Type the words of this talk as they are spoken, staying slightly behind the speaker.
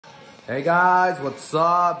Hey guys, what's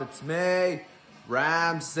up? It's me,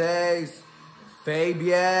 Ramses,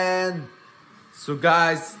 Fabian. So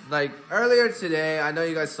guys, like earlier today, I know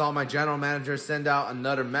you guys saw my general manager send out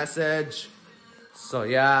another message. So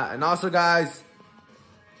yeah, and also guys,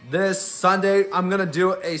 this Sunday, I'm gonna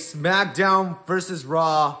do a SmackDown versus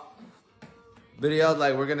Raw video.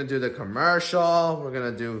 Like we're gonna do the commercial, we're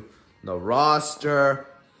gonna do the roster,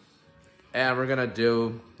 and we're gonna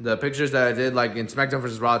do the pictures that I did like in SmackDown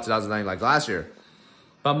vs. Raw 2009, like last year.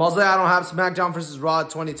 But mostly I don't have SmackDown vs. Raw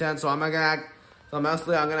 2010, so I'm gonna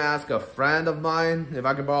ask a friend of mine if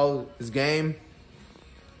I can borrow his game.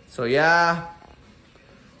 So yeah.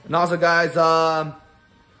 And also guys,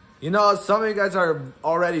 you know, some of you guys are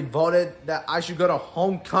already voted that I should go to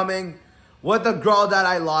Homecoming with a girl that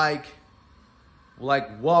I like.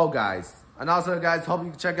 Like, whoa guys. And also guys, hope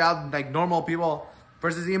you check out like normal people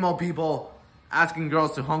versus emo people asking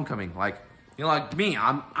girls to Homecoming. Like, you know, like me,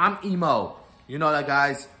 I'm emo. You know that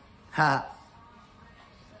guys. Ha.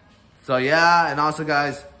 So yeah, and also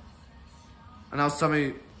guys, I know some of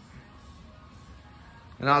you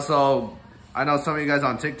guys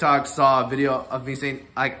on TikTok saw a video of me saying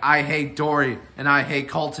like I hate Dory and I hate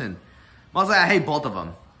Colton. Mostly I hate both of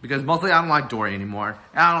them because mostly I don't like Dory anymore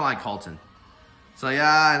and I don't like Colton. So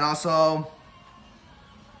yeah, and also,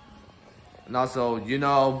 you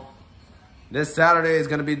know, this Saturday is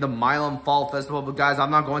gonna be the Milam Fall Festival, but guys,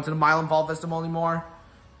 I'm not going to the Milam Fall Festival anymore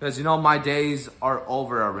because you know my days are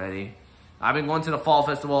over already. I've been going to the Fall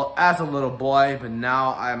Festival as a little boy, but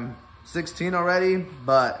now I'm 16 already,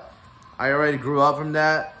 but I already grew up from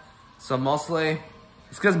that. So mostly,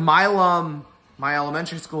 it's because Milam, my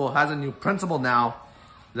elementary school, has a new principal now.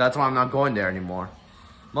 That's why I'm not going there anymore.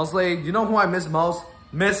 Mostly, you know who I miss most?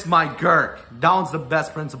 Miss Mike Girk. That one's the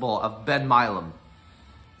best principal of Ben Milam.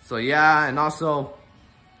 So yeah, and also,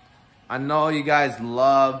 I know you guys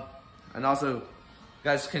love, and also, you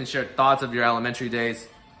guys can share thoughts of your elementary days.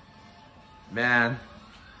 Man,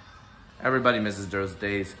 everybody misses those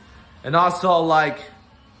days. And also, like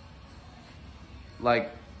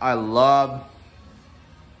I love,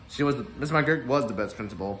 Miss Mike Girk was the best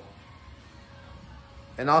principal.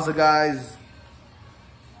 And also, guys,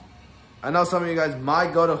 I know some of you guys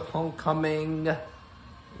might go to Homecoming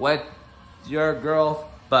with your girls,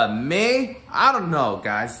 but me, I don't know,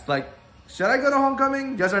 guys. Like, should I go to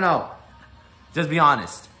Homecoming? Yes or no? Just be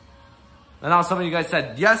honest. I know some of you guys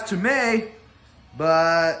said yes to me,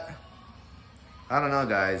 but I don't know,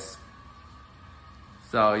 guys.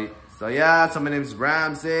 So yeah, so my name is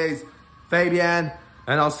Ramses, Fabian,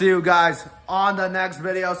 and I'll see you guys on the next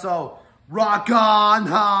video. So rock on,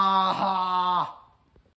 ha ha.